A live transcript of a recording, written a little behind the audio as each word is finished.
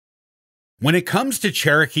When it comes to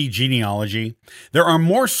Cherokee genealogy, there are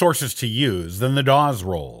more sources to use than the Dawes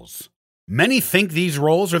Rolls. Many think these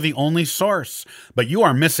rolls are the only source, but you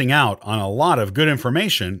are missing out on a lot of good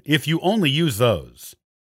information if you only use those.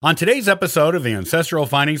 On today's episode of the Ancestral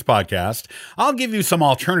Findings Podcast, I'll give you some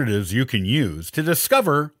alternatives you can use to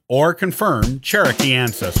discover or confirm Cherokee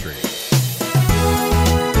ancestry.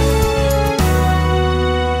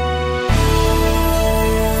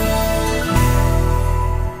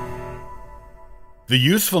 The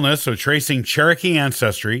usefulness of tracing Cherokee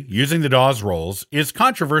ancestry using the Dawes Rolls is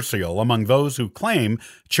controversial among those who claim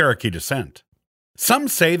Cherokee descent. Some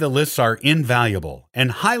say the lists are invaluable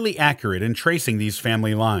and highly accurate in tracing these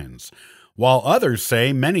family lines, while others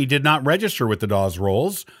say many did not register with the Dawes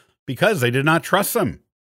Rolls because they did not trust them.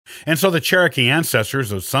 And so the Cherokee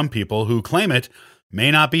ancestors of some people who claim it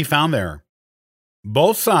may not be found there.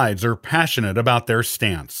 Both sides are passionate about their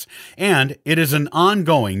stance, and it is an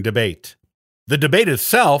ongoing debate. The debate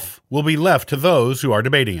itself will be left to those who are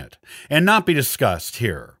debating it, and not be discussed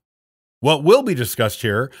here. What will be discussed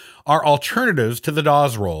here are alternatives to the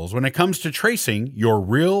Dawes Rolls when it comes to tracing your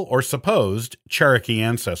real or supposed Cherokee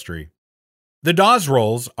ancestry. The Dawes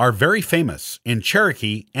Rolls are very famous in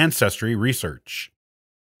Cherokee ancestry research.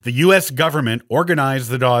 The U.S. government organized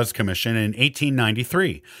the Dawes Commission in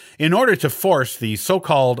 1893 in order to force the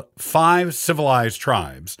so-called 5 civilized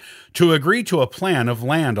tribes to agree to a plan of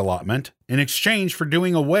land allotment in exchange for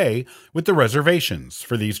doing away with the reservations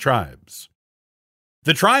for these tribes.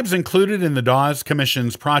 The tribes included in the Dawes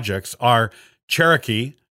Commission's projects are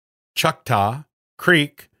Cherokee, Choctaw,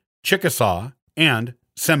 Creek, Chickasaw, and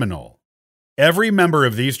Seminole. Every member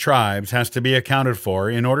of these tribes has to be accounted for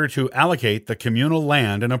in order to allocate the communal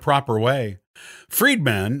land in a proper way.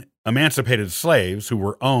 Freedmen, emancipated slaves who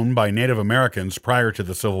were owned by Native Americans prior to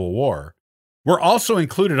the Civil War, were also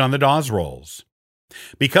included on the Dawes Rolls.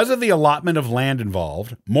 Because of the allotment of land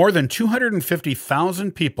involved, more than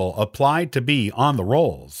 250,000 people applied to be on the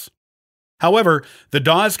rolls. However, the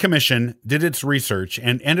Dawes Commission did its research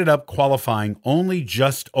and ended up qualifying only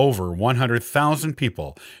just over 100,000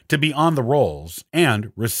 people to be on the rolls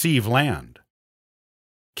and receive land.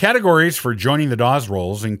 Categories for joining the Dawes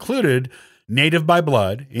Rolls included Native by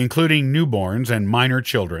blood, including newborns and minor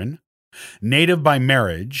children, Native by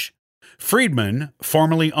marriage, freedmen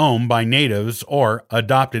formerly owned by natives or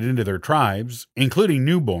adopted into their tribes, including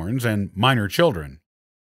newborns and minor children,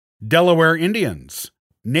 Delaware Indians,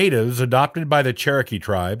 natives adopted by the Cherokee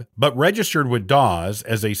tribe, but registered with Dawes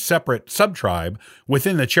as a separate subtribe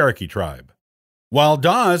within the Cherokee tribe. While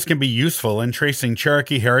Dawes can be useful in tracing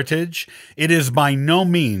Cherokee heritage, it is by no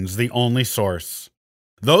means the only source.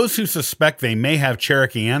 Those who suspect they may have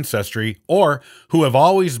Cherokee ancestry, or who have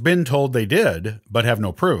always been told they did, but have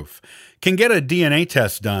no proof, can get a DNA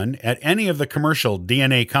test done at any of the commercial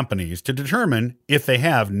DNA companies to determine if they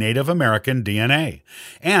have Native American DNA,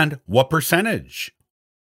 and what percentage.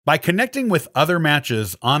 By connecting with other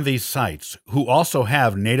matches on these sites who also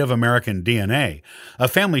have Native American DNA, a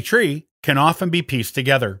family tree can often be pieced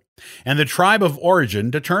together, and the tribe of origin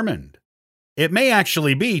determined. It may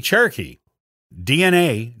actually be Cherokee.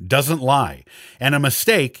 DNA doesn't lie, and a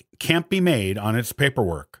mistake can't be made on its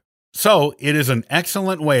paperwork. So it is an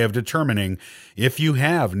excellent way of determining if you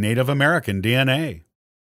have Native American DNA.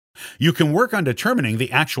 You can work on determining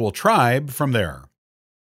the actual tribe from there.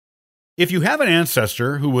 If you have an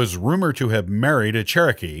ancestor who was rumored to have married a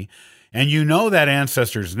Cherokee, and you know that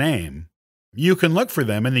ancestor's name, you can look for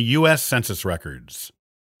them in the U.S. Census records.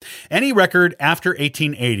 Any record after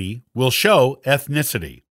 1880 will show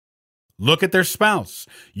ethnicity. Look at their spouse,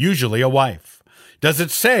 usually a wife. Does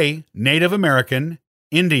it say Native American,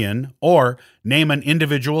 Indian, or name an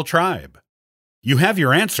individual tribe? You have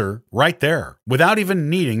your answer right there, without even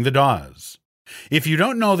needing the Dawes. If you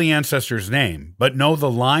don't know the ancestor's name, but know the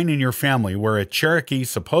line in your family where a Cherokee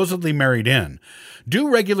supposedly married in, do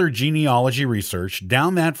regular genealogy research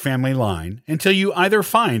down that family line until you either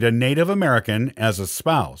find a Native American as a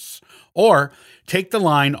spouse, or take the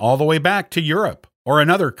line all the way back to Europe or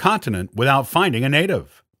another continent without finding a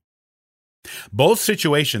native. Both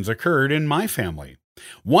situations occurred in my family.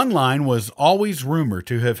 One line was always rumored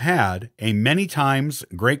to have had a many times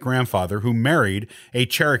great-grandfather who married a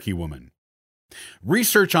Cherokee woman.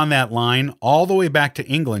 Research on that line all the way back to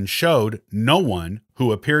England showed no one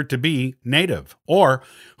who appeared to be native or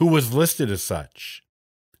who was listed as such.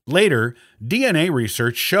 Later, DNA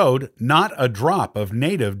research showed not a drop of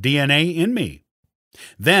native DNA in me.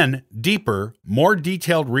 Then, deeper, more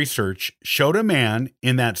detailed research showed a man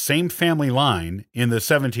in that same family line in the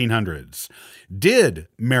 1700s did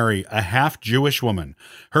marry a half-Jewish woman.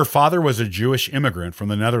 Her father was a Jewish immigrant from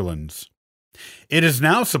the Netherlands. It is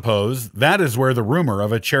now supposed that is where the rumor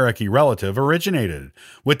of a Cherokee relative originated,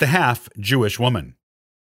 with the half-Jewish woman.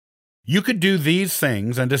 You could do these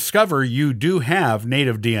things and discover you do have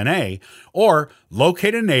native DNA, or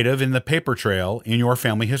locate a native in the paper trail in your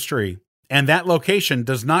family history. And that location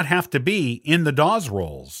does not have to be in the Dawes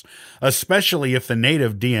rolls, especially if the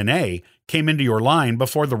native DNA came into your line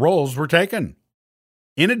before the rolls were taken.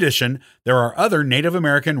 In addition, there are other Native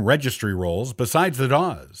American registry rolls besides the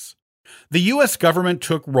Dawes. The U.S. government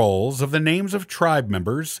took rolls of the names of tribe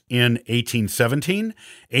members in 1817,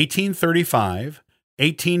 1835,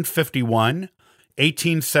 1851,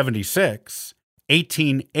 1876,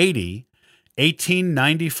 1880,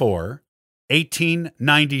 1894,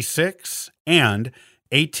 1896, and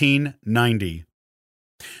 1890.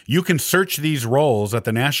 You can search these rolls at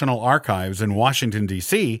the National Archives in Washington,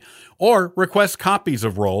 D.C., or request copies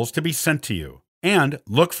of rolls to be sent to you, and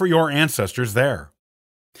look for your ancestors there.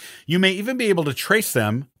 You may even be able to trace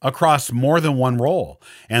them across more than one roll,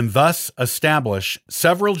 and thus establish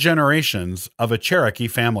several generations of a Cherokee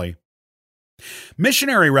family.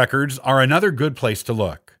 Missionary records are another good place to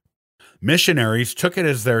look. Missionaries took it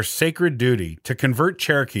as their sacred duty to convert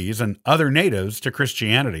Cherokees and other natives to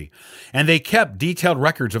Christianity, and they kept detailed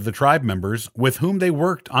records of the tribe members with whom they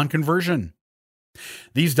worked on conversion.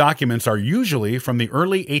 These documents are usually from the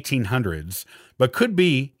early 1800s, but could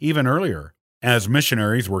be even earlier, as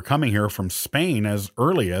missionaries were coming here from Spain as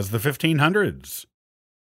early as the 1500s.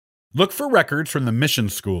 Look for records from the mission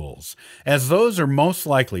schools, as those are most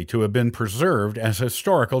likely to have been preserved as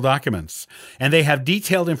historical documents, and they have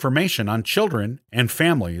detailed information on children and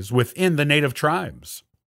families within the native tribes.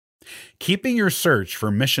 Keeping your search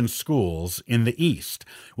for mission schools in the East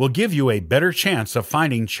will give you a better chance of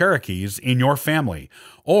finding Cherokees in your family,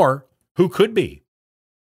 or who could be.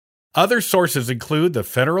 Other sources include the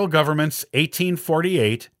federal government's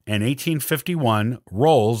 1848 and 1851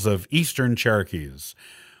 rolls of Eastern Cherokees,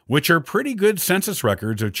 which are pretty good census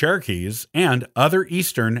records of Cherokees and other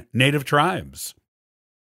Eastern Native tribes.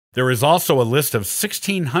 There is also a list of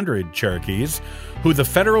 1,600 Cherokees who the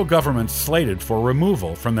federal government slated for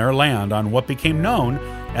removal from their land on what became known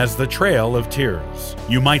as the Trail of Tears.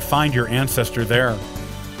 You might find your ancestor there.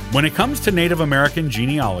 When it comes to Native American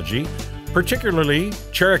genealogy, particularly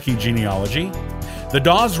Cherokee genealogy, the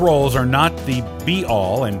Dawes rolls are not the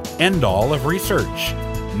be-all and end-all of research,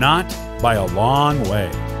 not by a long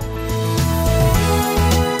way.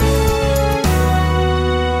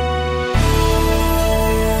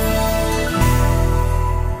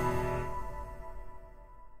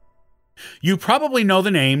 You probably know the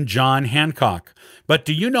name John Hancock, but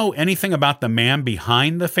do you know anything about the man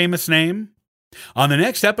behind the famous name? On the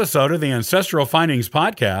next episode of the Ancestral Findings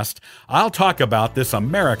podcast, I'll talk about this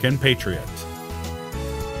American patriot.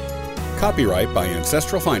 Copyright by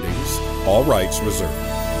Ancestral Findings, all rights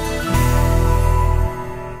reserved.